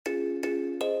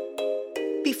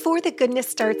before the goodness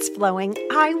starts flowing,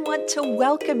 I want to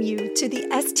welcome you to the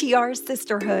STR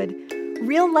Sisterhood.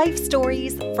 Real life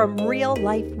stories from real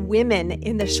life women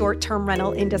in the short-term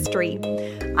rental industry.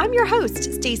 I'm your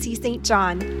host, Stacy St.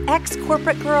 John,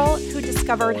 ex-corporate girl who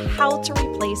discovered how to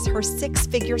replace her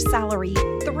six-figure salary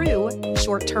through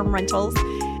short-term rentals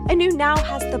and who now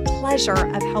has the pleasure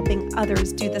of helping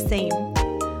others do the same.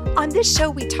 On this show,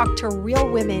 we talk to real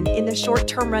women in the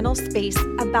short-term rental space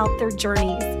about their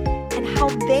journeys and how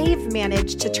they've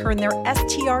managed to turn their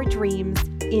STR dreams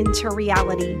into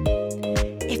reality.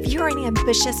 If you're an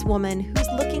ambitious woman who's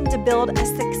looking to build a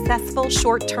successful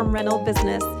short-term rental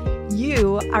business,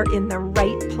 you are in the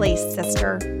right place,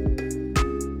 sister.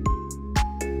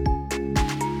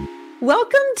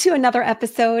 Welcome to another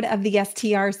episode of the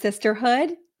STR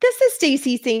Sisterhood. This is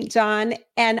Stacy St. John,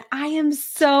 and I am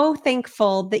so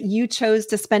thankful that you chose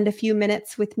to spend a few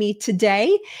minutes with me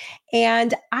today.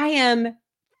 And I am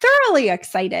thoroughly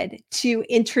excited to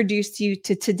introduce you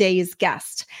to today's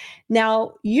guest.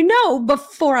 Now,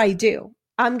 before I do,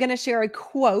 I'm going to share a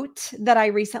quote that I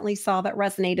recently saw that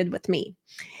resonated with me.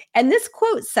 And this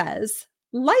quote says,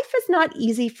 "Life is not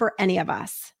easy for any of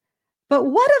us, but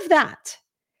what of that?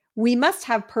 We must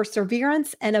have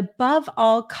perseverance and above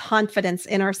all, confidence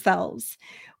in ourselves.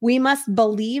 We must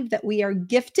believe that we are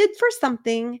gifted for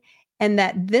something and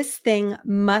that this thing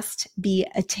must be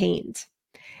attained."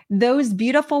 Those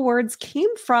beautiful words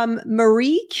came from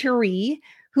Marie Curie,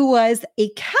 who was a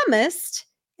chemist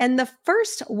and the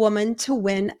first woman to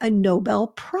win a Nobel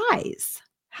Prize.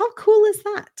 How cool is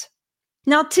that?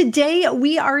 Now, today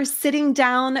we are sitting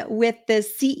down with the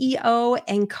CEO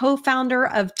and co-founder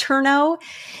of Turno.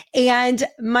 And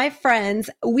my friends,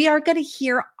 we are going to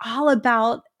hear all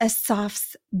about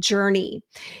Assaf's journey.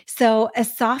 So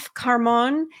Assaf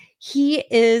Karmon, he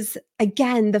is,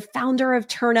 again, the founder of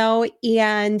Turno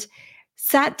and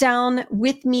sat down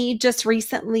with me just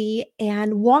recently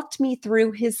and walked me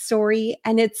through his story.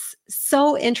 And it's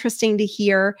so interesting to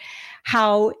hear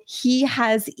how he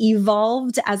has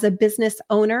evolved as a business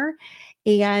owner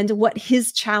and what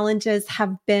his challenges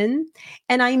have been.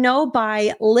 And I know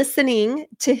by listening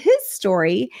to his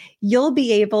story, you'll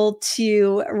be able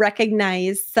to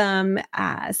recognize some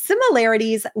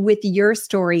similarities with your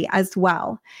story as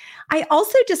well. I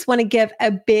also just want to give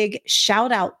a big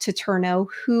shout out to Turno,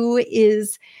 who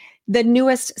is the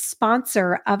newest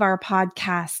sponsor of our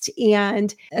podcast,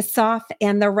 and Assaf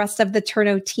and the rest of the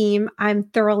Turno team. I'm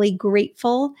thoroughly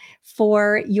grateful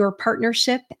for your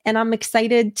partnership, and I'm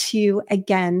excited to,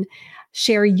 again,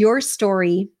 share your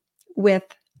story with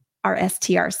our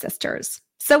STR sisters.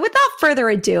 So without further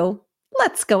ado,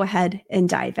 let's go ahead and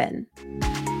dive in.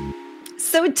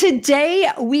 So today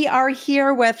we are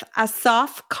here with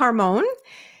Assaf Karmon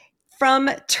from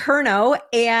Turno,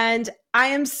 and I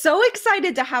am so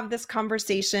excited to have this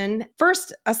conversation.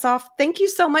 First, Assaf, thank you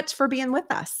so much for being with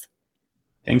us.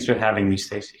 Thanks for having me,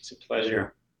 Stacey. It's a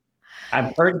pleasure.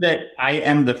 I've heard that I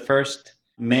am the first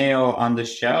male on the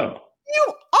show.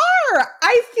 You are.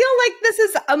 I feel like this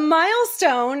is a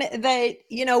milestone that,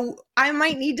 I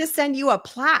might need to send you a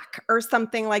plaque or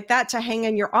something like that to hang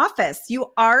in your office.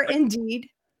 You are indeed.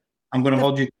 I'm going to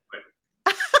hold you to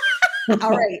it.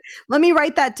 All right. Let me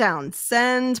write that down.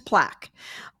 Send plaque.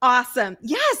 Awesome.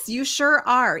 Yes, you sure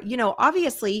are.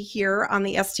 Obviously here on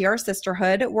the STR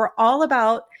Sisterhood, we're all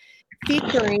about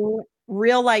featuring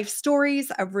real life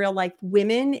stories of real life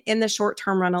women in the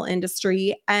short-term rental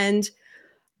industry. And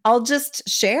I'll just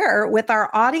share with our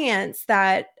audience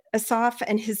that Assaf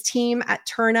and his team at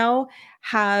Turno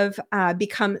have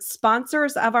become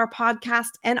sponsors of our podcast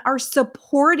and are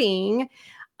supporting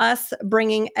us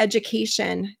bringing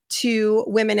education to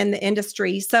women in the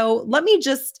industry. So let me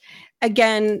just,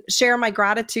 again, share my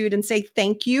gratitude and say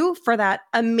thank you for that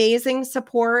amazing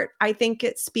support. I think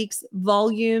it speaks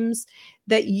volumes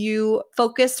that you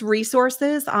focus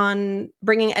resources on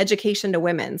bringing education to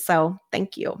women. So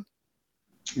thank you.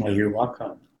 Well, you're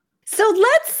welcome. So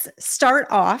let's start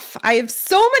off. I have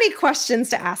so many questions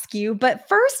to ask you, but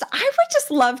first, I would just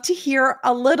love to hear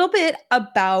a little bit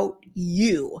about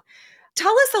you.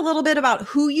 Tell us a little bit about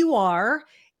who you are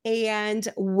and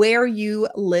where you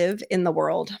live in the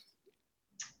world.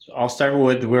 So I'll start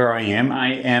with where I am.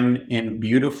 I am in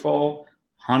beautiful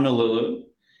Honolulu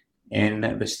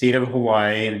in the state of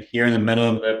Hawaii and here in the middle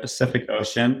of the Pacific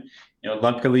Ocean.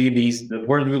 Luckily, the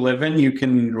world we live in, you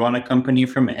can run a company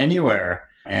from anywhere.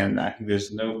 And I think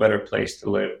there's no better place to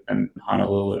live than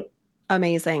Honolulu.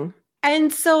 Amazing.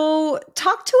 And so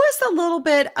talk to us a little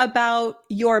bit about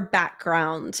your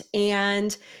background.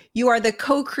 And you are the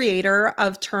co-creator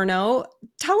of Turno.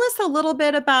 Tell us a little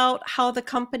bit about how the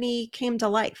company came to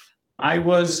life. I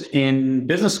was in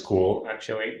business school,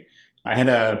 actually. I had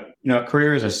a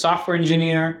career as a software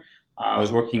engineer. I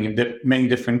was working in many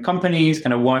different companies,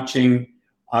 kind of watching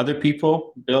other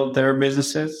people build their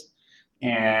businesses.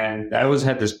 And I always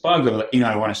had this bug of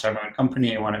I want to start my own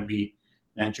company. I want to be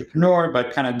an entrepreneur,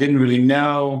 but kind of didn't really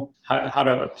know how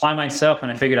to apply myself.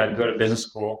 And I figured I'd go to business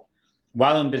school.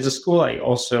 While in business school, I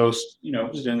also, was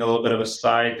doing a little bit of a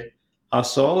side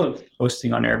hustle of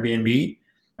hosting on Airbnb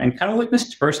and kind of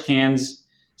witnessed firsthand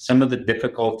some of the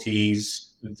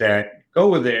difficulties that go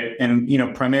with it. And,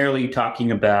 primarily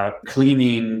talking about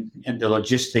cleaning and the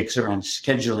logistics around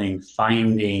scheduling,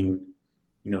 finding,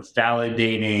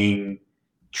 validating,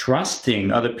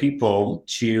 trusting other people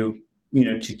to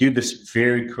do this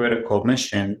very critical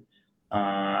mission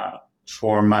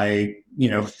for my,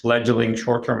 fledgling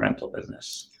short-term rental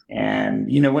business. And,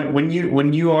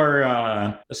 when you are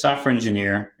a software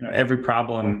engineer, every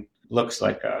problem looks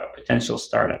like a potential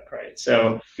startup, right?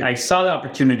 So I saw the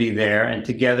opportunity there, and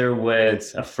together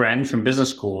with a friend from business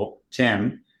school,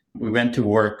 Tim, we went to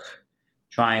work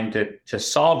trying to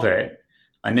solve it,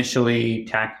 initially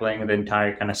tackling the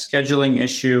entire kind of scheduling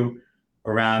issue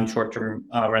around short-term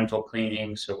rental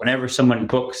cleaning. So whenever someone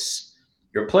books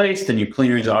your place, then your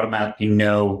cleaners automatically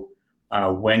know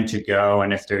when to go.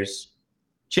 And if there's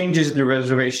changes in the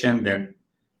reservation, then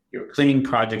your cleaning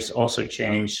projects also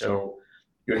change. So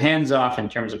you're hands off in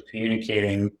terms of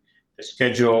communicating the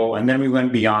schedule. And then we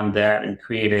went beyond that and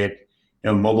created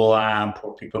a mobile app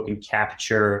where people can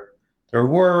capture their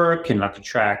work and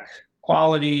track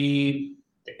quality,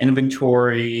 the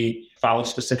inventory, follow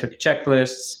specific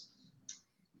checklists.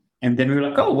 And then we were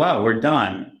like, oh, wow, we're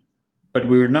done. But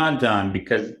we were not done,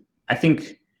 because I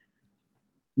think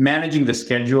managing the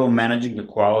schedule, managing the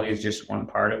quality is just one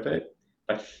part of it.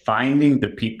 But finding the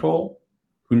people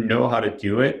who know how to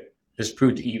do it has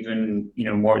proved even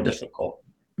more difficult.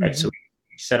 Right? Mm-hmm. So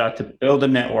we set out to build a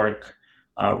network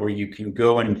where you can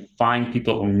go and find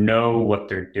people who know what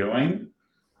they're doing,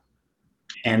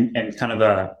 and kind of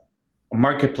a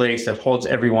marketplace that holds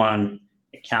everyone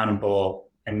accountable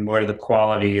and where the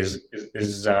quality is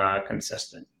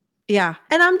consistent. Yeah.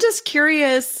 And I'm just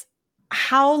curious,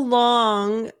 how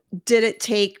long did it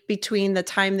take between the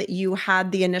time that you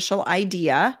had the initial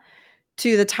idea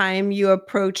to the time you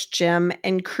approached Jim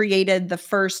and created the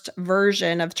first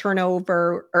version of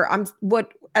Turnover, or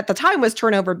what at the time was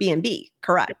Turnover B&B,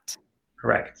 correct?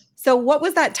 Correct. So what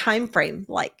was that time frame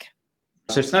like?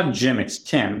 So it's not Jim, it's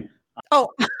Tim. Oh,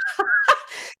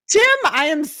 Jim, I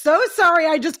am so sorry.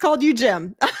 I just called you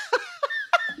Jim.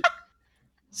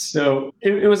 So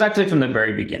it was actually from the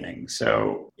very beginning.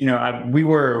 So, we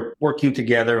were working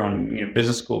together on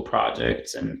business school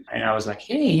projects, and I was like,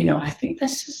 hey, I think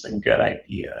this is a good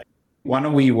idea. Why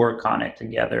don't we work on it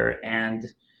together? And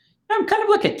I'm kind of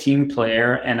like a team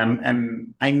player,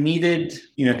 and I needed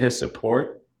his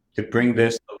support to bring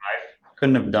this to life.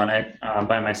 Couldn't have done it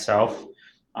by myself,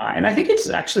 and I think it's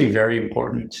actually very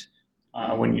important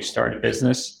when you start a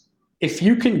business. If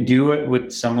you can do it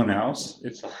with someone else,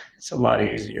 it's a lot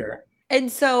easier.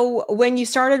 And so when you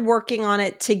started working on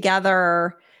it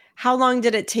together, how long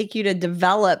did it take you to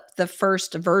develop the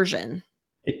first version?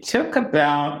 It took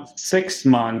about 6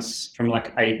 months from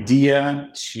idea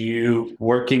to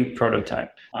working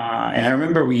prototype. And I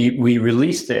remember we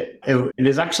released it. It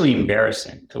is actually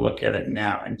embarrassing to look at it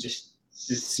now and just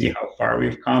see how far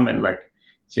we've come, and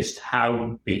just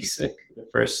how basic the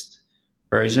first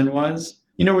version was.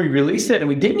 We released it and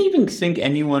we didn't even think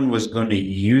anyone was going to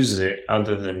use it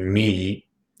other than me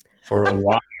for a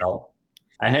while.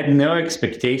 I had no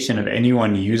expectation of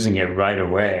anyone using it right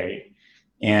away.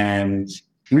 And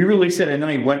we released it, and then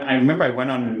I remember I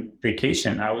went on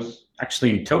vacation. I was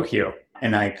actually in Tokyo,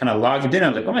 and I kind of logged in. I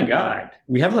was like, oh my God,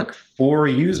 we have 4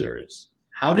 users.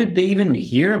 How did they even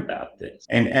hear about this?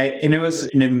 And it was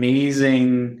an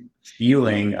amazing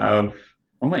feeling of,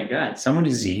 oh my God, someone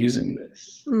is using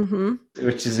this, mm-hmm.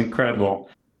 which is incredible.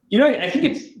 I think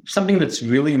it's something that's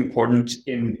really important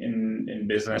in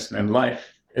business and in life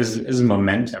is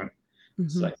momentum.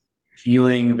 Mm-hmm. It's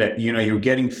feeling that, you're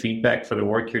getting feedback for the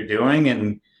work you're doing,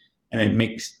 and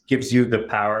it gives you the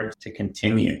power to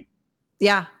continue.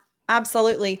 Yeah,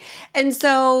 absolutely. And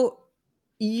so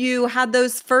you had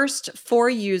those first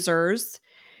 4 users.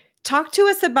 Talk to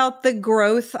us about the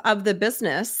growth of the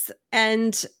business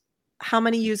and how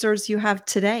many users you have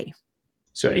today.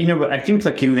 So, I think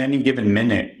in any given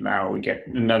minute now we get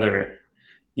another,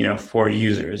 4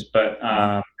 users, but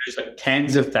there's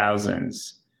tens of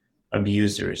thousands of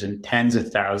users and tens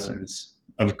of thousands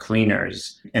of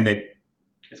cleaners. And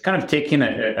it's kind of taken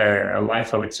a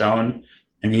life of its own.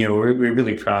 And, we're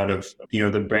really proud of,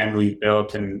 the brand we've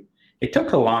built and it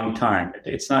took a long time.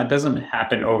 It doesn't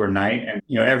happen overnight. And,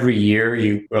 every year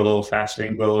you go a little faster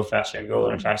and go a little faster and go a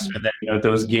little faster. And then,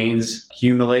 those gains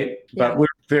accumulate. But we're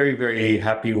very, very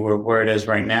happy where it is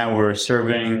right now. We're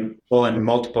serving people in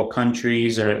multiple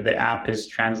countries, or the app is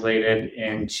translated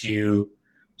into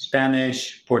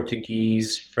Spanish,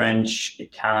 Portuguese, French,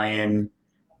 Italian,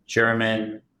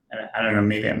 German. I don't know,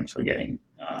 maybe I'm forgetting.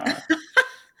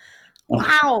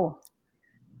 Wow.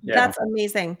 Yeah. That's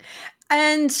amazing.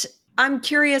 And I'm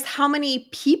curious, how many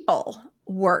people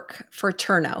work for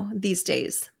Turno these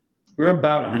days? We're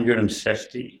about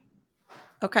 150.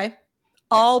 Okay.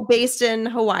 All based in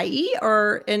Hawaii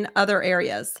or in other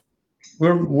areas?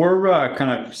 We're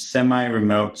kind of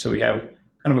semi-remote. So we have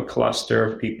kind of a cluster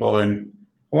of people in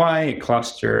Hawaii, a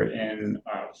cluster in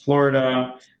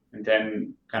Florida, and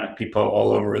then kind of people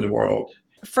all over the world.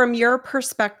 From your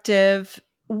perspective,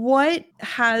 what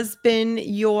has been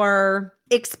your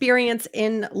experience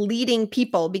in leading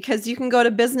people? Because you can go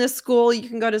to business school, you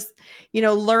can go to,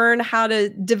 learn how to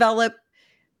develop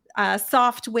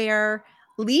software.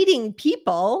 Leading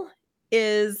people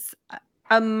is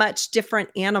a much different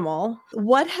animal.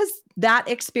 What has that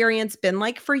experience been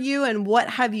like for you? And what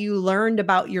have you learned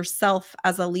about yourself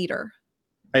as a leader?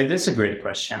 That's a great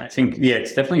question. I think,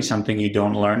 it's definitely something you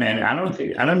don't learn. And I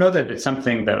don't know that it's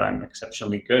something that I'm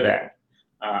exceptionally good at.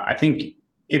 I think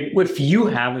if you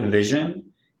have a vision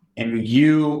and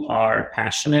you are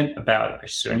passionate about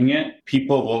pursuing it,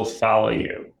 people will follow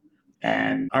you.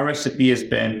 And our recipe has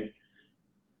been,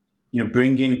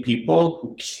 bringing people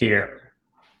who care.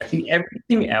 I think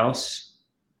everything else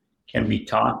can be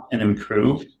taught and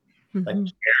improved. Mm-hmm. But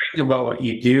caring about what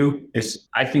you do is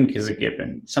a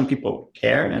given. Some people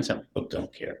care and some people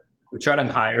don't care. We try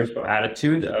to hire for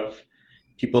attitude of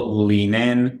people who lean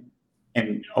in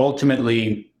and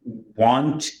ultimately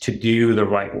want to do the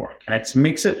right work. And it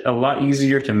makes it a lot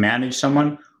easier to manage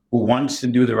someone who wants to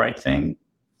do the right thing.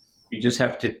 You just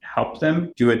have to help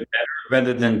them do it better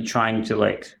rather than trying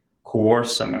to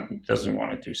coerce someone who doesn't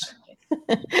want to do something.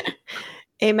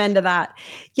 Amen to that.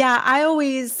 Yeah, I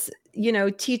always,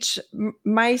 teach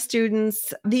my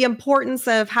students the importance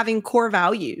of having core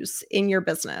values in your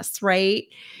business, right?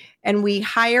 And we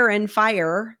hire and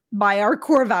fire by our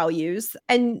core values.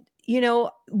 And,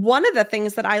 one of the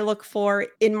things that I look for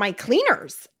in my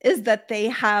cleaners is that they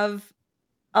have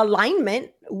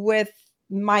alignment with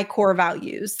my core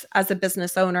values as a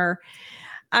business owner.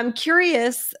 I'm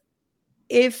curious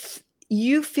if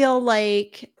you feel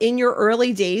like in your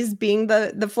early days being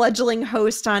the fledgling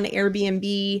host on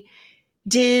Airbnb,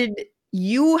 did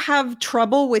you have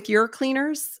trouble with your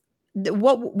cleaners?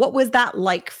 What was that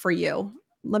like for you?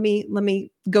 Let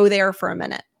me go there for a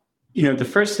minute. The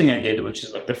first thing I did, which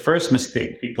is the first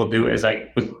mistake people do, is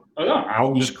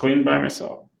I'll just clean by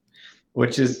myself,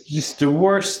 which is just the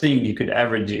worst thing you could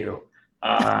ever do.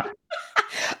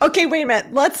 Okay, wait a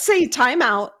minute. Let's say time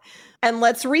out. And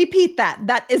let's repeat that.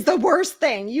 That is the worst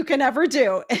thing you can ever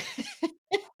do.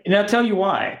 And I'll tell you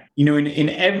why. In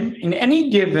any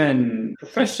given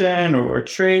profession or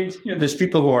trade, there's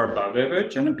people who are above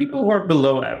average and people who are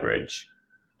below average.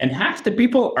 And half the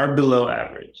people are below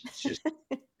average. It's just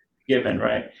given,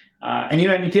 right? And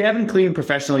if you haven't cleaned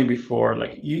professionally before,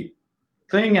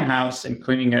 cleaning a house and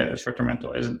cleaning a short-term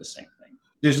rental isn't the same thing.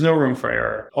 There's no room for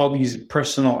error. All these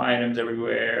personal items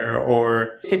everywhere,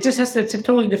 or it's a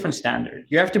totally different standard.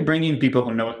 You have to bring in people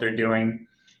who know what they're doing.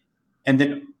 And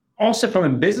then also from a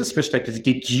business perspective,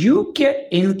 did you get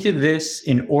into this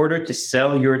in order to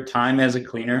sell your time as a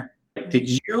cleaner? Did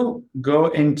you go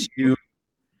into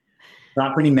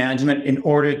property management in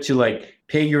order to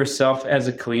pay yourself as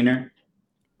a cleaner?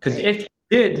 Because if you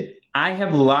did, I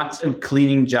have lots of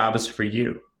cleaning jobs for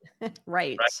you.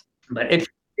 Right. But if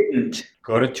didn't,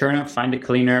 go to Turno, find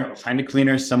a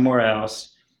cleaner somewhere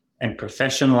else, and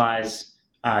professionalize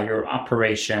your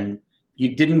operation.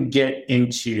 You didn't get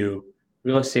into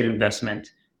real estate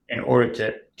investment in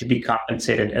order to be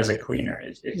compensated as a cleaner.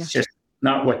 It's just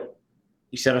not what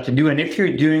you set out to do. And if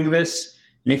you're doing this,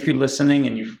 and if you're listening,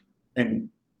 and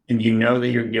you know that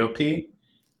you're guilty,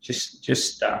 just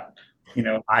stop.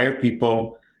 Hire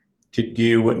people to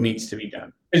do what needs to be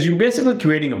done. Because you're basically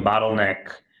creating a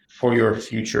bottleneck for your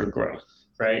future growth,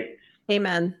 right?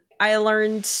 Amen. I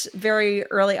learned very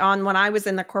early on when I was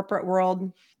in the corporate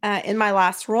world, in my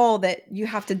last role, that you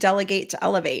have to delegate to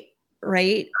elevate,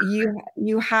 right?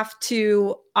 You have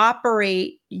to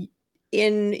operate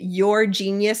in your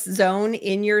genius zone,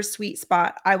 in your sweet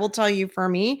spot. I will tell you, for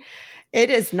me, it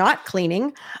is not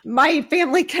cleaning. My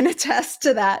family can attest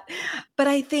to that. But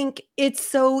I think it's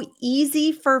so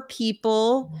easy for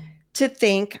people to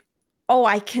think, oh,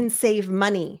 I can save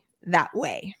money that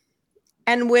way.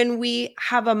 And when we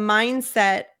have a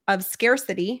mindset of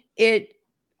scarcity, it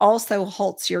also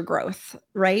halts your growth,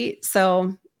 right?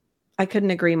 So I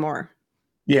couldn't agree more.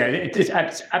 Yeah,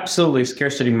 it's absolutely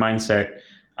scarcity mindset.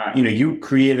 You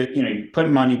create it, you put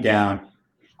money down,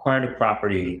 acquired a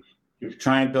property, you're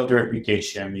trying to build a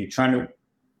reputation,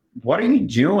 what are you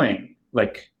doing?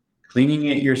 Like cleaning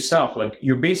it yourself. Like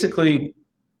you're basically,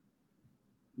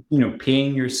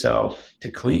 paying yourself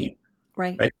to clean,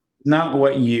 Right. right? Not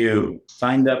what you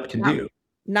signed up to Not, do.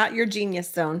 not your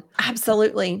genius zone.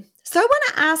 Absolutely. So I want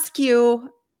to ask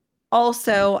you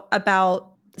also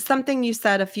about something you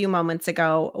said a few moments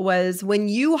ago was when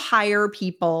you hire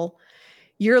people,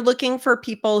 you're looking for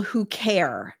people who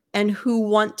care and who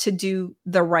want to do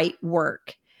the right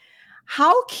work.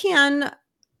 How can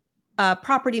a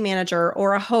property manager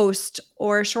or a host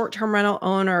or a short-term rental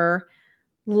owner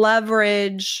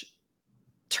leverage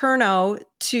Turno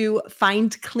to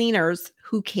find cleaners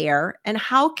who care? And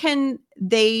how can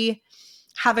they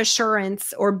have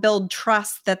assurance or build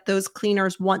trust that those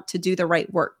cleaners want to do the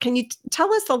right work? Can you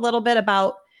tell us a little bit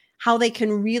about how they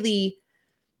can really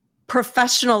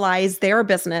professionalize their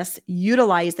business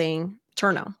utilizing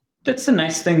Turno? That's the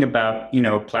nice thing about,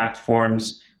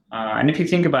 platforms. And if you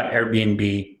think about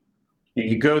Airbnb,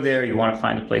 you go there, you want to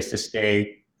find a place to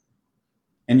stay,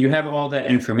 and you have all that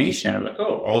information. Like,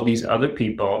 oh, all these other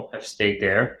people have stayed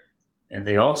there, and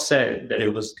they all said that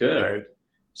it was good,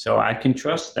 so I can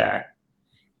trust that.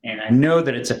 And I know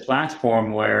that it's a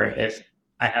platform where if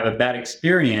I have a bad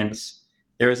experience,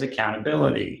 there is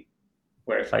accountability.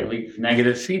 Where if I leave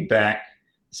negative feedback,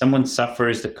 someone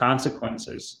suffers the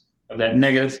consequences of that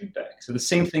negative feedback. So the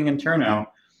same thing in Turno.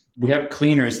 We have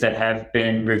cleaners that have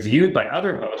been reviewed by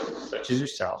other hosts, such as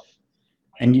yourself,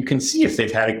 and you can see if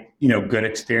they've had a good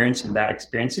experience and bad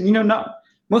experience. And not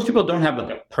most people don't have like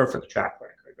a perfect track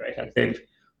record, right? Like they've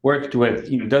worked with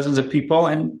dozens of people,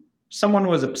 and someone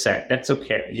was upset. That's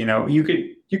okay.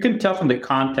 You can tell from the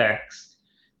context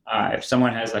if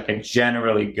someone has like a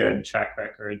generally good track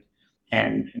record,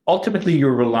 and ultimately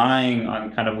you're relying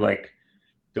on kind of like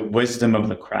the wisdom of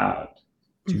the crowd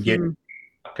to get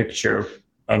a picture of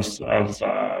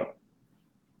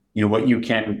what you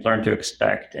can learn to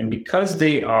expect. And because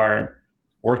they are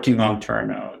working on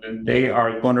Turno, then they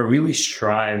are going to really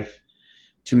strive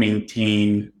to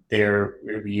maintain their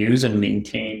reviews and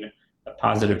maintain a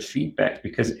positive feedback,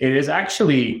 because it is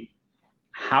actually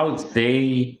how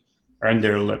they earn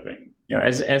their living.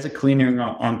 As a cleaner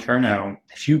on Turno,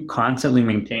 if you constantly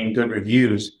maintain good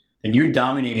reviews, then you're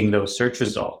dominating those search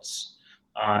results.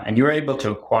 And you're able to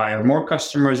acquire more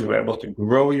customers, you're able to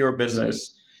grow your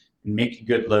business and make a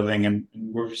good living. And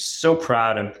we're so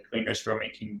proud of the cleaners for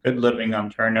making good living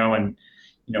on Turno and,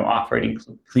 operating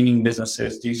cleaning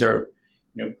businesses. These are,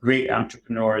 great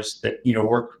entrepreneurs that,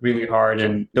 work really hard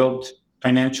and build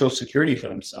financial security for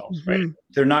themselves, right?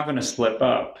 They're not going to slip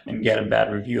up and get a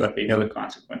bad review. Like they know the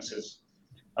consequences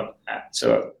of that.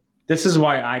 So this is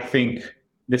why I think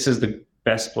this is the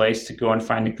best place to go and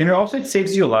find a cleaner. Also, it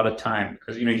saves you a lot of time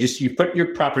because, you put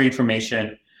your property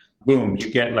information, boom, you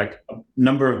get like a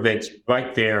number of bids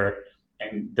right there,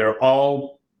 and they're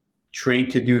all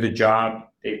trained to do the job.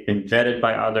 They've been vetted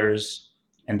by others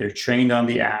and they're trained on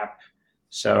the app.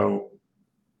 So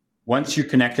once you're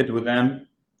connected with them,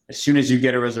 as soon as you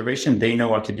get a reservation, they know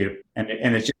what to do. And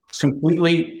it's just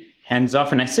completely hands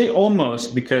off. And I say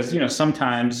almost because,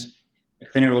 sometimes a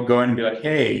cleaner will go in and be like,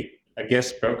 hey, a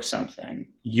guest broke something.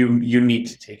 You need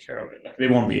to take care of it. Like they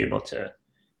won't be able to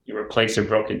replace a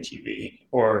broken TV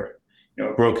or,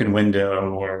 a broken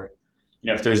window or,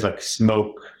 if there's like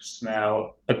smoke,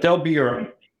 smell, but they'll be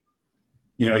your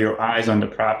eyes on the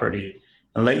property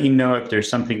and let you know if there's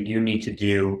something you need to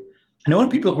do. And I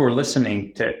want people who are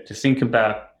listening to think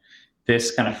about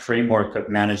this kind of framework of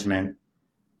management.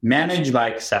 Manage by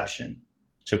exception.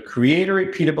 So create a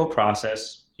repeatable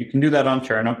process. You can do that on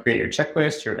Turno. Create your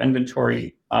checklist, your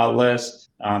inventory list,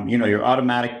 your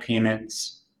automatic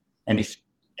payments. And if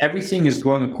everything is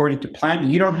going according to plan,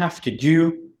 you don't have to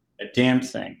do a damn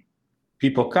thing.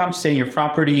 People come, stay in your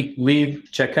property, leave,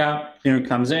 check out. Cleaner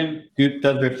comes in,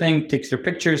 does their thing, takes their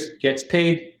pictures, gets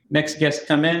paid. Next guest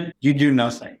come in, you do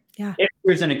nothing. Yeah. If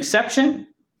there's an exception,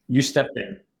 you step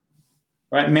in.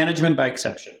 Right? Management by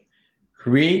exception.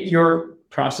 Create your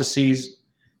processes,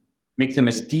 make them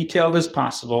as detailed as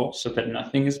possible so that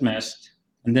nothing is missed,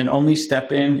 and then only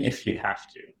step in if you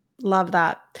have to. Love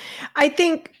that. I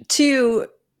think too,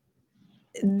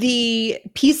 the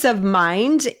peace of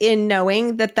mind in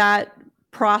knowing that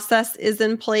process is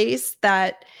in place,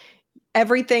 that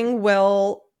everything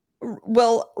will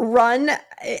will run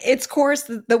its course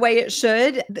the way it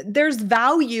should. There's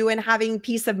value in having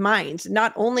peace of mind,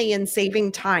 not only in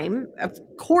saving time. Of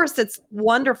course, it's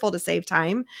wonderful to save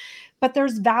time, but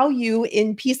there's value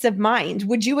in peace of mind.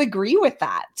 Would you agree with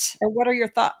that? Or what are your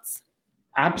thoughts?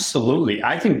 Absolutely.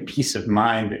 I think peace of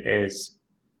mind is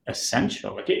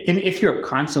essential. Like, and if you're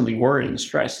constantly worried and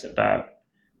stressed about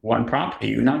one property,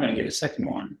 you're not going to get a second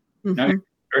one. You're not going to get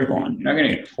a third one. You're not going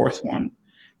to get a fourth one.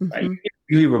 Right? You get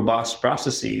really robust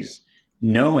processes,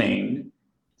 knowing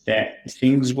that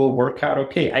things will work out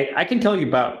okay. I can tell you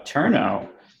about Turno.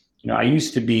 I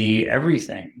used to be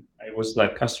everything. I was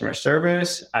like customer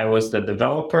service. I was the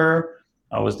developer.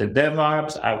 I was the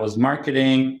DevOps. I was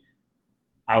marketing.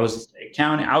 I was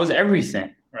accounting. I was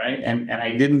everything, right? And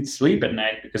I didn't sleep at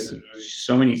night because there was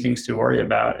so many things to worry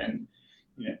about. And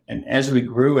as we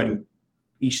grew, and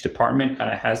each department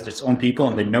kind of has its own people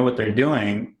and they know what they're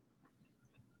doing,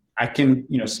 I can,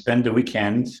 spend the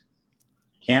weekend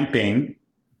camping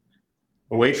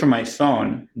away from my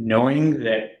phone, knowing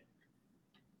that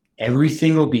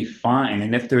everything will be fine.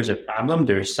 And if there's a problem,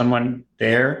 there's someone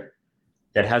there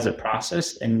that has a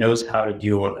process and knows how to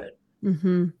deal with it.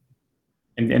 Mm-hmm.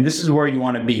 And this is where you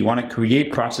want to be. You want to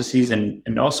create processes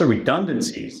and also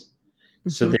redundancies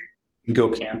so that you can go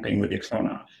camping with your phone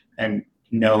off and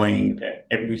knowing that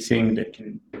everything that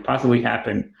can possibly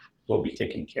happen will be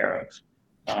taken care of.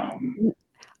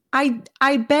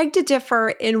 I beg to differ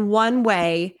in one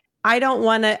way. I don't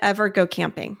want to ever go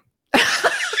camping.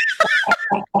 Can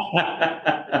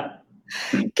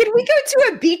we go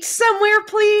to a beach somewhere,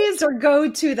 please? Or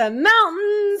go to the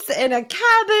mountains in a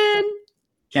cabin?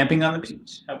 Camping on the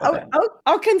beach. How about that?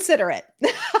 I'll consider it.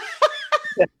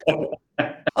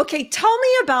 Okay, tell me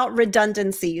about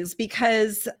redundancies,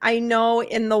 because I know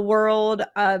in the world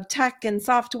of tech and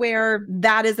software,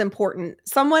 that is important.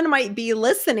 Someone might be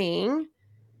listening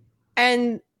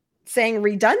and saying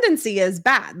redundancy is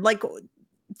bad. Like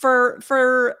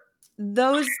for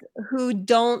those who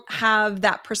don't have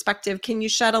that perspective, can you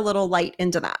shed a little light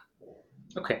into that?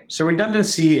 Okay, so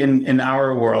redundancy in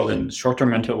our world, in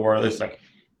short-term rental world, is like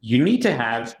you need to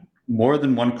have more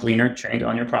than one cleaner trained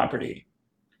on your property.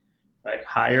 Right?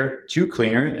 Hire 2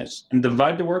 cleaners and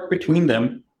divide the work between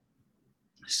them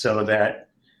so that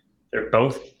they're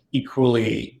both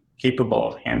equally capable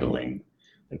of handling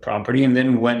the property. And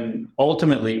then when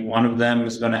ultimately one of them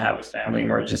is going to have a family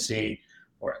emergency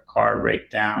or a car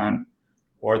breakdown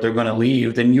or they're going to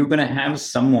leave, then you're going to have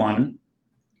someone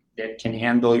that can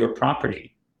handle your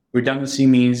property. Redundancy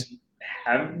means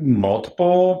have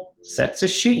multiple sets of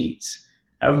sheets,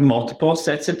 have multiple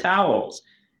sets of towels,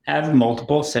 have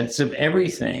multiple sets of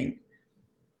everything,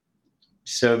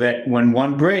 so that when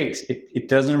one breaks, it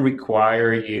doesn't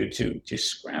require you to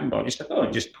scramble.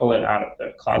 Just pull it out of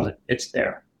the closet. It's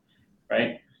there,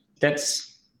 right?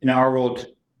 That's, in our world,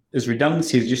 is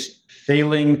redundancy is just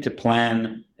failing to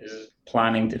plan, is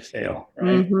planning to fail,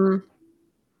 right? Mm-hmm.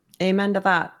 Amen to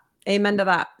that. Amen to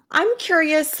that. I'm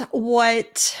curious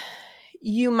what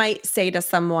you might say to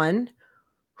someone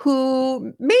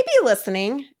who may be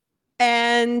listening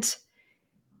and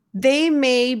they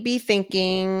may be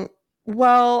thinking,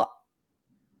 well,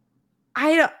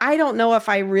 I don't know if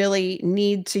I really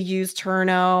need to use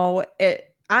Turno.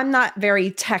 I'm not very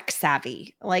tech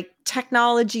savvy. Like,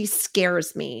 technology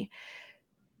scares me.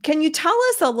 Can you tell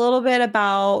us a little bit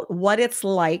about what it's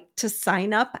like to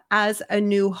sign up as a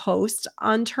new host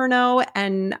on Turno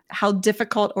and how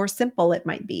difficult or simple it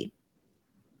might be?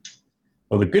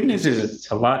 Well, the good news is it's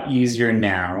a lot easier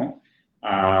now.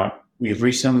 We've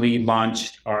recently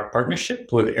launched our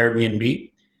partnership with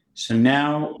Airbnb. So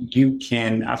now you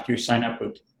can, after you sign up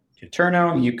to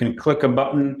Turno, you can click a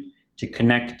button to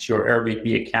connect your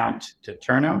Airbnb account to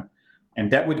Turno. And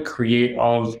that would create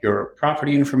all of your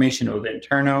property information within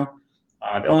Turno.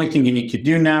 The only thing you need to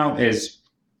do now is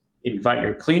invite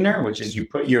your cleaner, which is you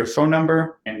put your phone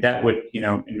number, and that would,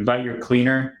 invite your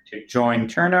cleaner to join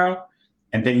Turno.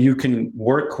 And then you can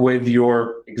work with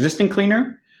your existing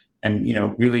cleaner and,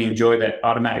 really enjoy that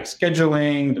automatic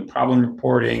scheduling, the problem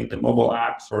reporting, the mobile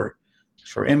app for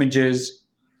images.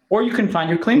 Or you can find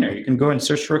your cleaner. You can go and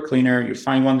search for a cleaner. You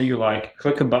find one that you like,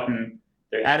 click a button,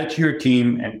 they're added to your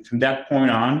team. And from that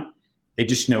point on, they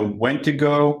just know when to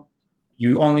go.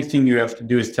 The only thing you have to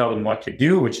do is tell them what to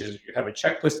do, which is you have a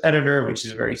checklist editor, which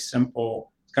is very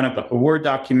simple. It's kind of like a Word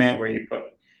document where you put,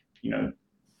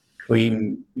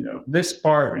 clean, this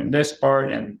part and this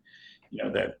part, and,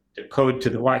 the code to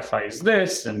the Wi-Fi is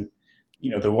this, and,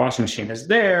 the washing machine is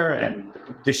there, and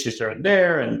the dishes are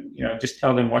there, and, just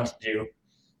tell them what to do.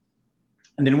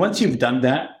 And then once you've done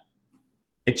that,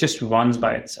 it just runs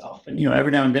by itself. And,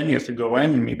 every now and then you have to go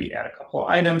in and maybe add a couple of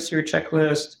items to your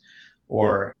checklist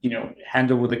or,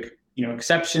 handle the,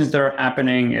 exceptions that are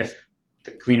happening. If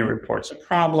the cleaner reports a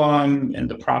problem in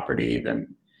the property,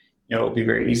 then, it'll be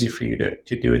very easy for you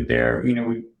to do it there.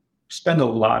 We spend a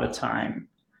lot of time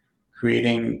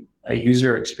creating a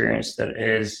user experience that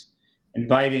is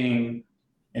inviting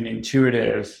and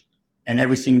intuitive and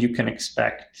everything you can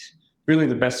expect. Really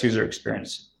the best user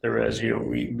experience there is.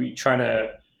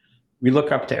 We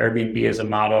look up to Airbnb as a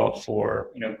model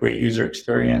for great user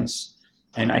experience,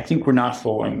 and I think we're not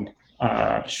falling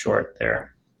short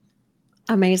there.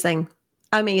 Amazing.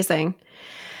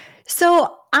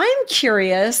 So I'm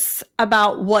curious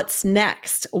about what's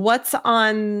next. What's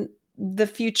on the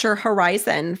future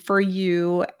horizon for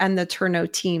you and the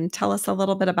Turno team? Tell us a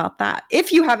little bit about that.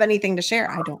 If you have anything to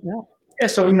share, I don't know. Yeah,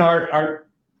 so our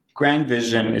grand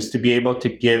vision is to be able to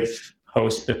give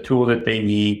hosts the tool that they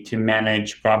need to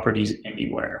manage properties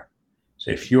anywhere. So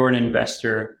if you're an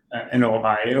investor in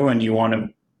Ohio and you want to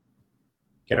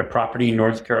get a property in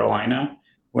North Carolina,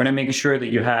 we want to make sure that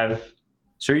you have.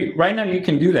 So right now you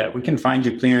can do that. We can find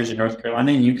you cleaners in North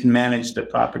Carolina and you can manage the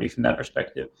property from that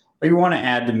perspective. But you want to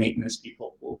add the maintenance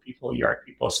people, pool people, yard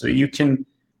people, so that you can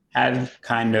have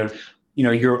kind of,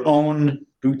 your own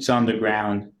boots on the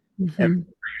ground. You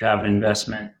have an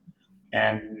investment.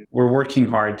 And we're working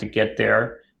hard to get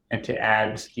there and to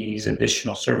add these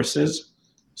additional services.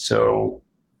 So,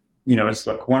 it's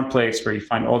like one place where you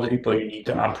find all the people you need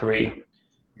to operate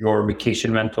your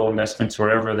vacation rental investments,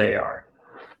 wherever they are.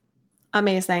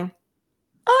 Amazing.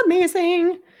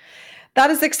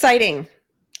 That is exciting.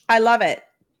 I love it.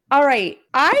 All right.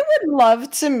 I would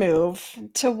love to move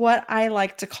to what I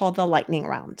like to call the lightning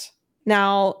round.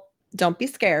 Now, don't be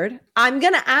scared. I'm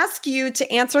going to ask you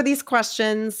to answer these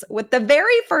questions with the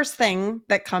very first thing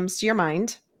that comes to your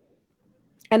mind.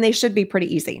 And they should be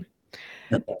pretty easy.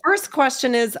 The first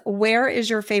question is, where is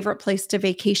your favorite place to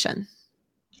vacation?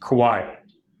 Kauai.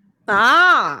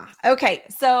 Okay.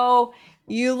 So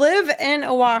you live in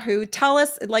Oahu. Tell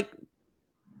us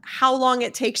how long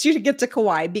it takes you to get to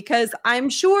Kauai, because I'm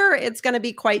sure it's going to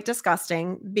be quite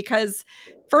disgusting, because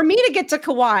for me to get to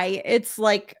Kauai, it's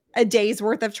like a day's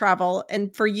worth of travel.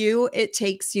 And for you, it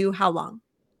takes you how long?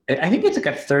 I think it's like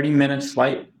a 30-minute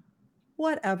flight.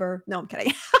 Whatever. No, I'm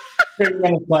kidding.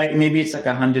 30-minute flight. Maybe it's like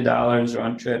 $100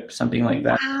 round trip, something like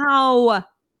that. Wow.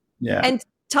 Yeah. And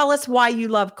tell us why you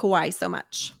love Kauai so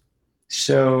much.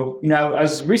 So, I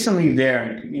was recently there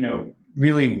and,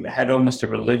 really had almost a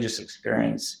religious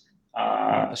experience.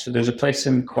 So there's a place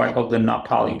in Kauai called the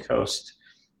Napali Coast,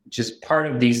 which is part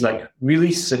of these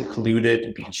really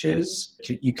secluded beaches.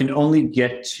 You can only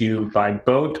get to by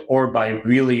boat or by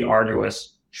really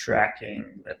arduous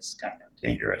trekking that's kind of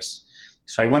dangerous.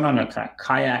 So I went on a kind of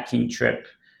kayaking trip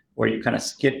where you kind of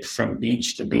skip from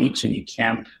beach to beach and you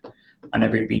camp on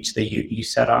every beach that you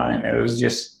set on. And it was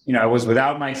just, I was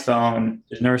without my phone,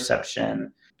 there's no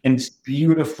reception, and it's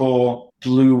beautiful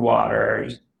blue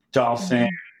water, dolphin,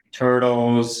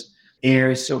 turtles, air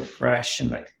is so fresh,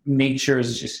 and nature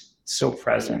is just so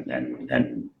present,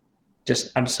 and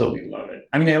just absolutely love it.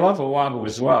 I mean, I love Oahu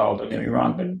as well, don't get me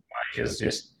wrong, but Hawaii is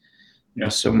just,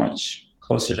 so much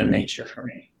closer to nature for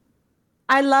me.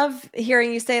 I love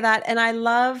hearing you say that. And I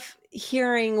love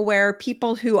hearing where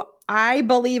people who I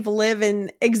believe live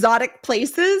in exotic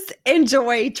places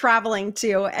enjoy traveling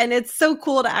to. And it's so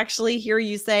cool to actually hear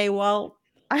you say, well,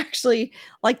 I actually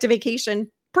like to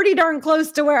vacation pretty darn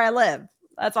close to where I live.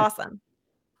 That's awesome.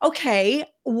 Okay.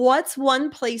 What's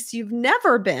one place you've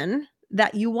never been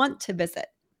that you want to visit?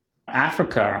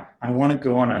 Africa. I want to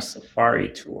go on a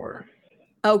safari tour.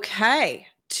 Okay.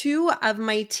 2 of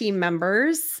my team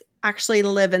members actually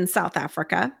live in South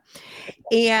Africa.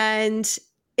 And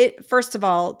first of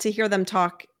all, to hear them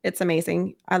talk, it's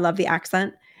amazing. I love the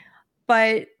accent.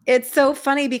 But it's so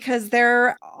funny because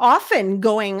they're often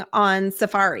going on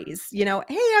safaris. Hey,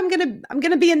 I'm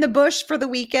gonna be in the bush for the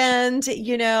weekend.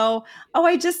 Oh,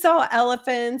 I just saw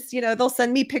elephants. They'll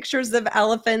send me pictures of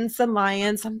elephants and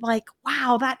lions. I'm like,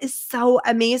 wow, that is so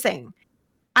amazing.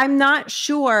 I'm not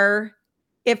sure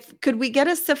could we get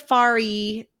a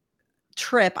safari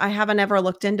trip? I haven't ever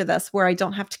looked into this where I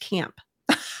don't have to camp.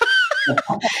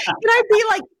 Can I be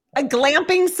like a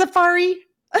glamping safari?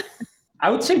 I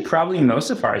would say probably most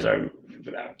safaris are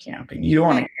without camping. You don't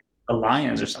want to get the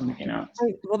lions or something,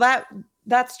 Well,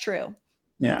 that's true.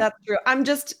 Yeah, that's true. I'm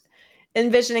just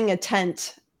envisioning a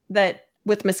tent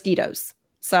with mosquitoes.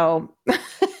 So,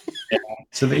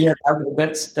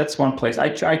 that's one place.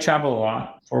 I travel a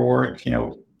lot for work.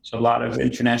 So a lot of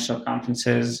international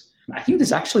conferences. I think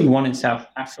there's actually one in South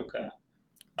Africa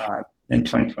in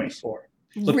 2024.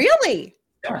 Really?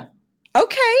 Yeah.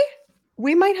 Okay.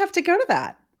 We might have to go to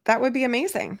that. That would be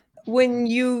amazing. When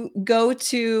you go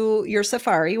to your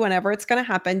safari, whenever it's going to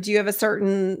happen, do you have a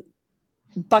certain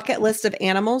bucket list of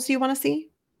animals you want to see?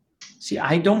 See,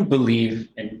 I don't believe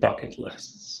in bucket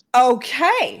lists.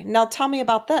 Okay. Now tell me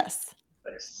about this.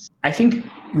 I think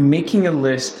making a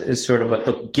list is sort of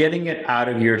like getting it out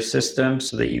of your system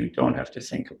so that you don't have to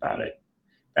think about it.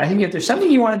 I think if there's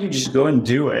something you want to do, just go and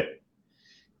do it.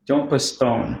 Don't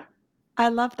postpone. I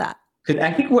love that. Because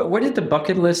I think where did the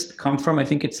bucket list come from? I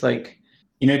think it's like,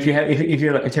 if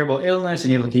you're like a terrible illness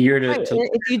and you have like a year Right.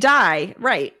 If you die,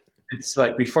 right. it's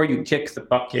like before you kick the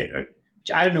bucket.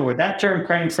 I don't know where that term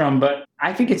came from, but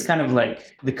I think it's kind of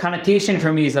like the connotation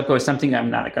for me is like, oh, something I'm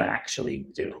not going to actually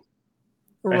do.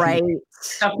 Right.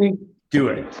 Something, do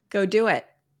it. Go do it.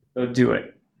 Go do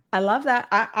it. I love that.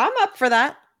 I'm up for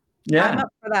that. Yeah. I'm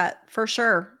up for that. For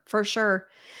sure. For sure.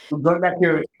 Going back to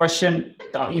your question,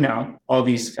 all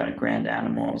these kind of grand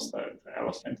animals, the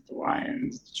elephants, the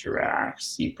lions, the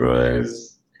giraffes,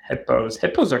 zebras, hippos.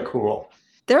 Hippos are cool.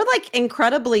 They're like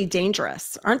incredibly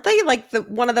dangerous. Aren't they like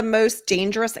one of the most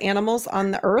dangerous animals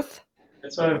on the earth?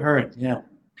 That's what I've heard. Yeah.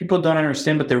 People don't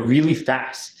understand, but they're really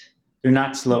fast. They're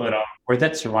not slow at all. Or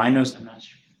that's rhinos. I'm not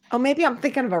sure. Oh, maybe I'm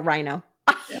thinking of a rhino.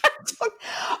 Yeah.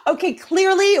 Okay,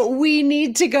 clearly we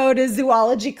need to go to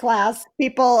zoology class,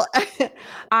 people.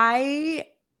 I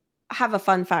have a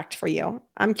fun fact for you.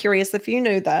 I'm curious if you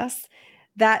knew this,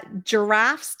 that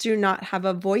giraffes do not have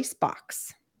a voice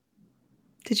box.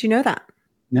 Did you know that?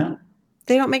 No.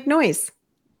 They don't make noise.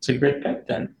 It's a great pet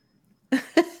then.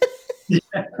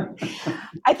 Yeah.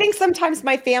 I think sometimes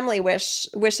my family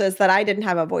wishes that I didn't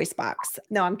have a voice box.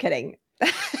 No, I'm kidding.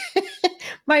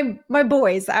 My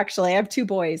boys, actually, I have 2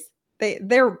 boys.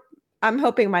 I'm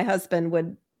hoping my husband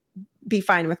would be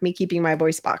fine with me keeping my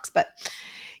voice box, but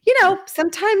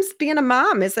sometimes being a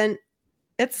mom it's a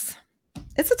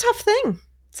tough thing.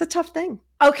 It's a tough thing.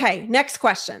 Okay, next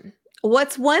question.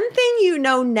 What's one thing you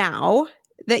know now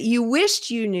that you wished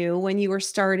you knew when you were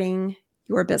starting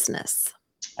your business?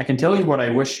 I can tell you what I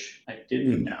wish I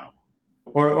didn't know.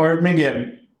 Or maybe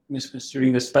I'm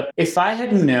misconstruing this, but if I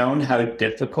had known how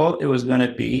difficult it was going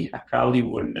to be, I probably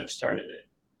wouldn't have started it.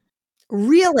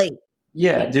 Really?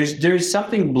 Yeah, there's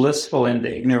something blissful in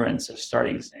the ignorance of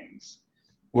starting things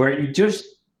where you just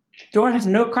don't have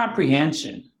no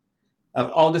comprehension of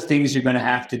all the things you're going to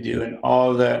have to do and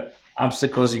all the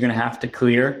obstacles you're going to have to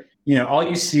clear. All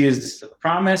you see is the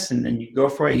promise, and then you go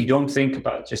for it. You don't think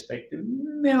about just like the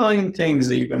million things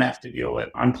that you're going to have to deal with,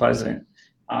 unpleasant.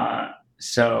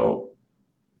 So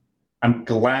I'm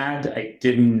glad I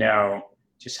didn't know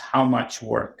just how much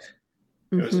work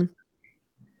it was.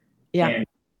 Yeah.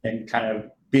 And kind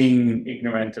of being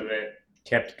ignorant of it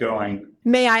kept going.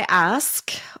 May I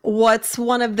ask, what's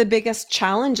one of the biggest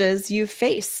challenges you've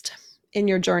faced in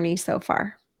your journey so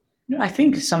far? I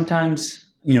think sometimes,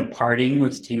 partying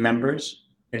with team members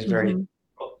is very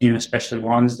difficult, especially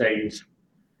ones that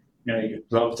you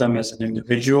love them as an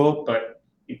individual, but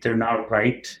if they're not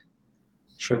right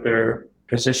for their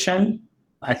position,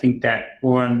 I think that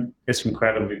one is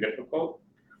incredibly difficult.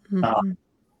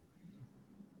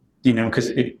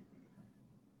 Because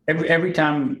every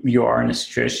time you are in a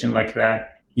situation like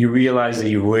that, you realize that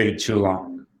you waited too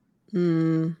long.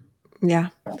 Yeah,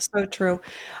 so true.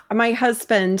 My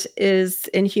husband is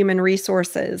in human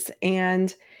resources,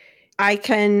 and I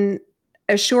can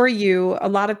assure you, a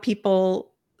lot of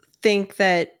people think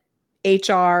that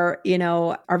HR,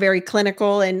 are very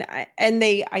clinical, and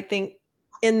they, I think,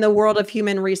 in the world of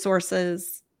human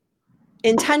resources,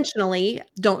 intentionally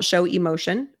don't show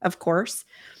emotion, of course.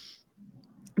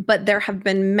 But there have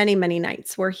been many, many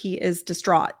nights where he is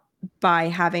distraught by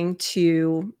having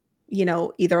to,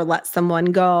 either let someone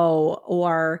go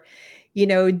or,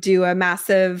 do a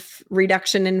massive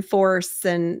reduction in force.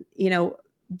 And,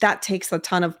 that takes a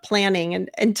ton of planning,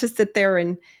 and to sit there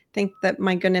and think that,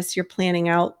 my goodness, you're planning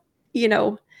out,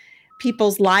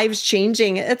 people's lives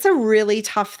changing. It's a really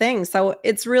tough thing. So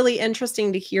it's really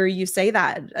interesting to hear you say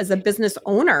that as a business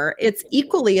owner, it's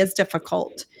equally as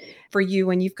difficult for you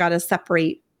when you've got to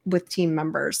separate with team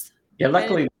members. Yeah,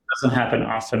 luckily it doesn't happen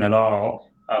often at all.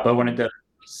 But when it does,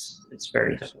 it's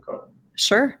very difficult.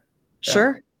 Sure.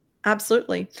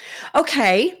 Absolutely.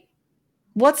 Okay.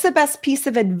 What's the best piece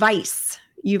of advice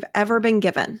you've ever been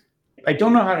given? I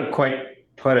don't know how to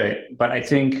quite put it, but I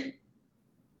think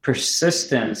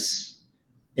persistence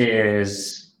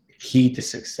is key to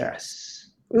success.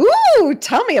 Ooh,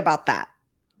 tell me about that.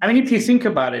 I mean, if you think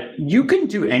about it, you can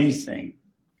do anything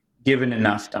given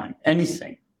enough time.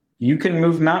 Anything. You can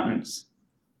move mountains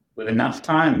with enough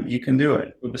time. You can do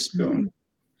it with a spoon,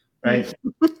 right?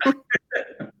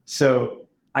 So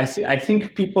I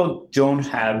think people don't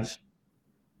have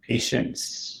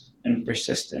patience and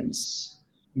persistence.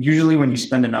 Usually when you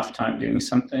spend enough time doing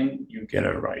something, you get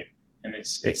it right. And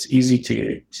it's easy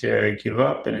to give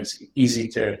up, and it's easy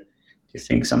to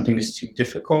think something is too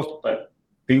difficult, but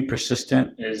being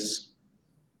persistent is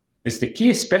the key,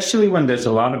 especially when there's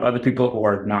a lot of other people who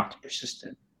are not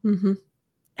persistent. Mm-hmm.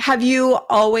 Have you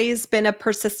always been a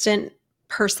persistent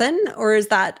person, or is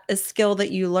that a skill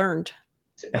that you learned?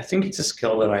 I think it's a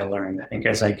skill that I learned. I think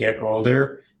as I get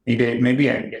older, maybe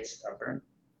I get stubborn,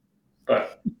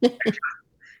 but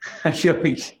I feel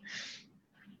like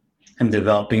I'm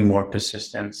developing more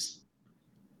persistence.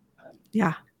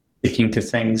 Yeah. Sticking to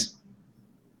things.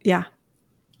 Yeah.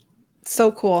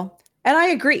 So cool. And I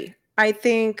agree. I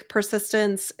think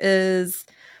persistence is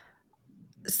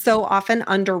so often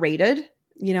underrated.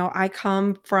 I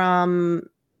come from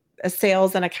a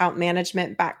sales and account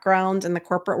management background in the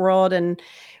corporate world. And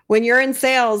when you're in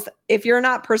sales, if you're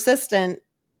not persistent,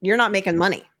 you're not making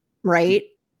money, right?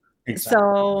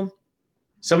 Exactly.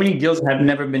 So many deals have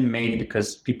never been made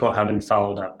because people haven't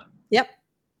followed up. Yep.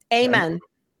 Amen.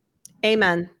 Right?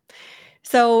 Amen.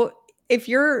 So if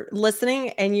you're listening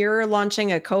and you're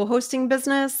launching a co-hosting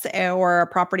business or a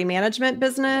property management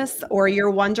business, or you're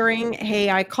wondering,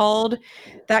 hey, I called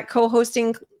that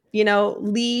co-hosting,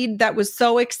 lead that was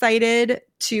so excited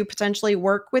to potentially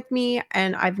work with me,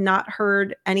 and I've not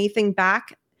heard anything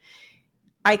back,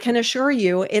 I can assure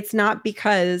you it's not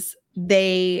because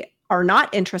they are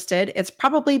not interested. It's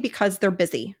probably because they're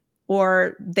busy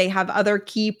or they have other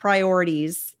key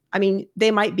priorities. I mean,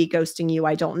 they might be ghosting you.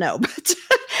 I don't know, but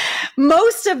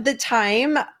most of the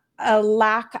time, a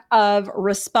lack of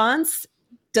response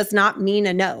does not mean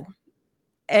a no.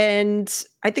 And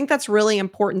I think that's really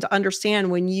important to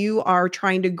understand when you are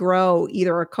trying to grow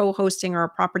either a co-hosting or a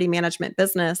property management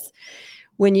business.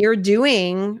 When you're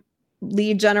doing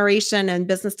lead generation and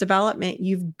business development,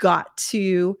 you've got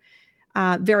to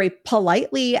very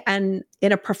politely and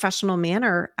in a professional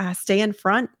manner stay in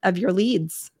front of your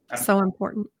leads. So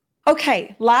important.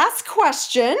 Okay, last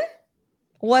question.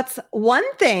 What's one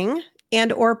thing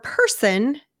and or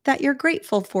person that you're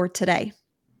grateful for today?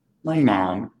 My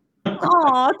mom.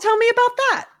 Oh, tell me about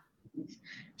that.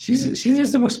 She's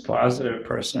just the most positive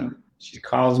person. She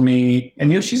calls me,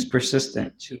 and she's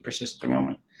persistent. She's a persistent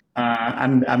woman.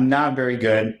 I'm not very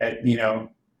good at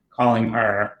calling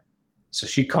her, so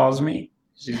she calls me.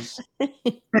 She's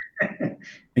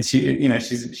and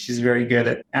she's very good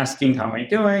at asking how am I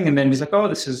doing, and then she's like, oh,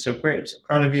 this is so great. I'm so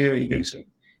proud of you. You're doing so,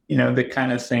 the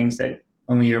kind of things that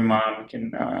only your mom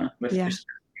can lift your.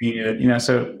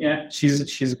 So yeah,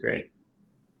 she's great.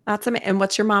 That's amazing. And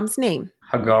what's your mom's name?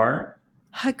 Hagar.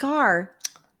 Hagar.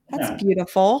 That's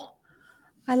beautiful.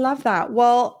 I love that.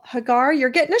 Well, Hagar, you're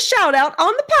getting a shout out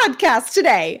on the podcast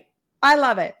today. I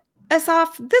love it.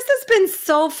 Assaf, this has been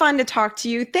so fun to talk to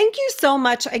you. Thank you so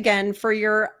much again for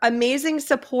your amazing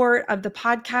support of the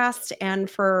podcast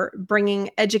and for bringing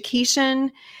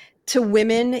education to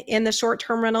women in the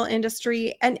short-term rental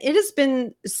industry. And it has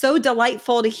been so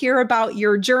delightful to hear about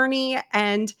your journey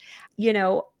and,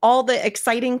 all the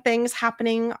exciting things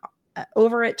happening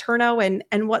over at Turno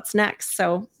and what's next.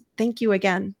 So thank you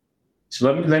again.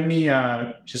 So let me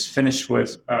just finish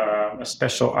with a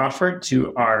special offer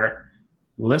to our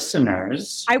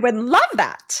listeners. I would love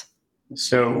that.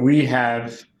 So we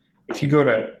have, if you go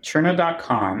to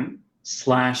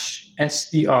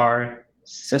turno.com/SDR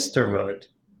sisterhood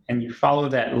and you follow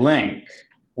that link,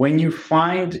 when you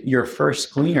find your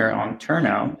first cleaner on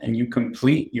Turno and you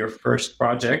complete your first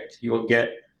project, you will get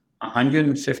a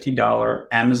 $150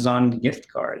 Amazon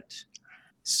gift card.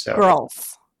 So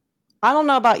girls, I don't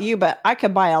know about you, but I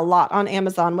could buy a lot on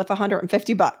Amazon with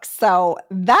 $150. So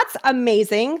that's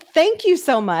amazing. Thank you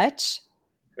so much.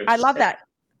 I love that.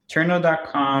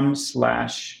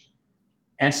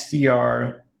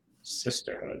 Turno.com/SDR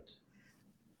sisterhood.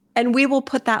 And we will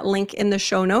put that link in the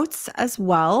show notes as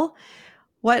well.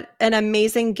 What an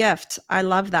amazing gift. I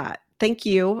love that. Thank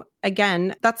you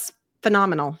again. That's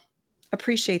phenomenal.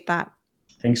 Appreciate that.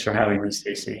 Thanks for having me,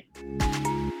 Stacey.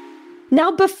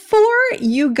 Now, before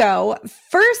you go,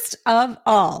 first of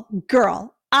all,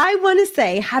 girl, I want to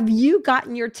say, have you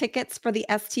gotten your tickets for the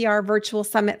STR Virtual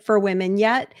Summit for Women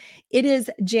yet? It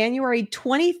is January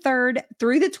 23rd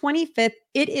through the 25th.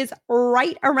 It is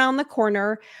right around the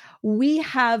corner. We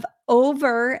have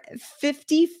over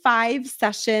 55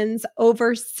 sessions,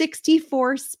 over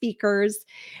 64 speakers.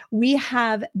 We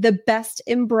have the best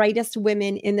and brightest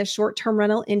women in the short-term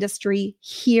rental industry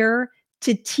here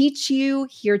to teach you,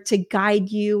 here to guide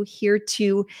you, here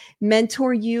to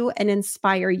mentor you and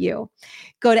inspire you.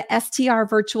 Go to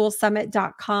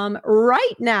strvirtualsummit.com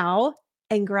right now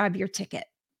and grab your ticket.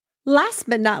 Last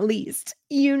but not least,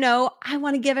 I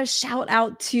want to give a shout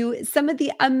out to some of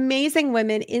the amazing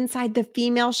women inside the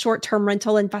Female Short-Term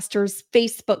Rental Investors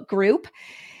Facebook group.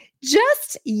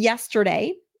 Just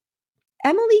yesterday,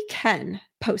 Emily Ken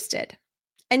posted,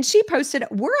 and she posted,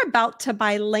 "We're about to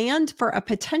buy land for a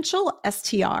potential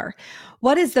STR.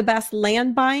 What is the best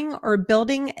land buying or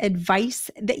building advice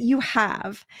that you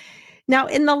have?" Now,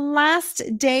 in the last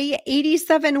day,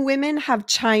 87 women have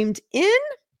chimed in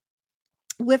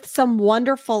with some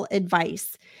wonderful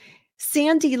advice.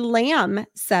 Sandy Lamb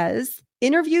says,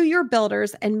 "Interview your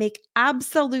builders and make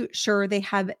absolute sure they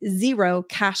have zero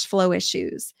cash flow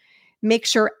issues. Make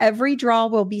sure every draw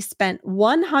will be spent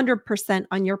 100%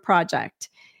 on your project.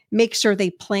 Make sure they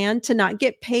plan to not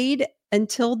get paid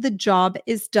until the job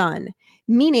is done,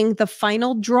 meaning the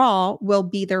final draw will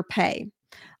be their pay.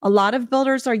 A lot of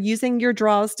builders are using your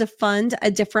draws to fund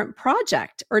a different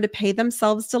project or to pay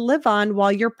themselves to live on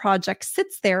while your project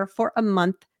sits there for a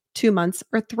month, 2 months,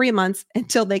 or 3 months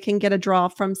until they can get a draw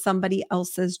from somebody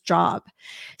else's job."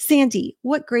 Sandy,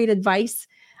 what great advice.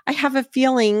 I have a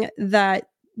feeling that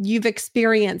you've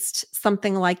experienced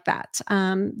something like that.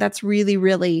 That's really,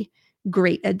 really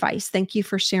great advice. Thank you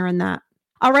for sharing that.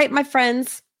 All right, my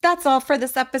friends, that's all for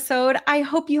this episode. I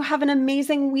hope you have an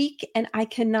amazing week, and I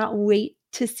cannot wait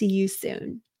to see you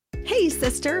soon. Hey,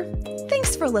 sister.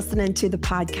 Thanks for listening to the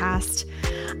podcast.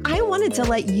 I wanted to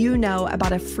let you know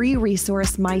about a free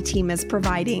resource my team is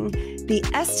providing, the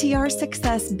STR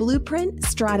Success Blueprint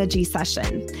Strategy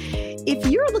Session. If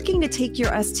you're looking to take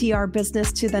your STR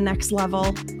business to the next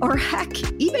level, or heck,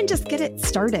 even just get it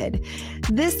started,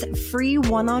 this free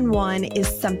one-on-one is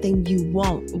something you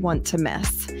won't want to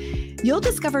miss. You'll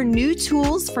discover new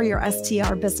tools for your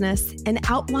STR business and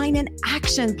outline an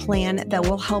action plan that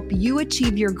will help you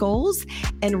achieve your goals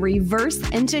and reverse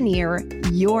engineer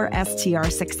your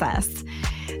STR success.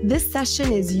 This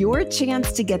session is your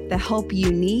chance to get the help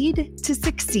you need to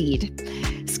succeed.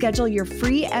 Schedule your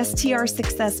free STR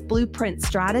Success Blueprint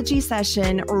Strategy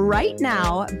session right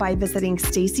now by visiting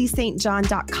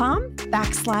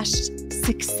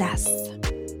stacystjohn.com/success.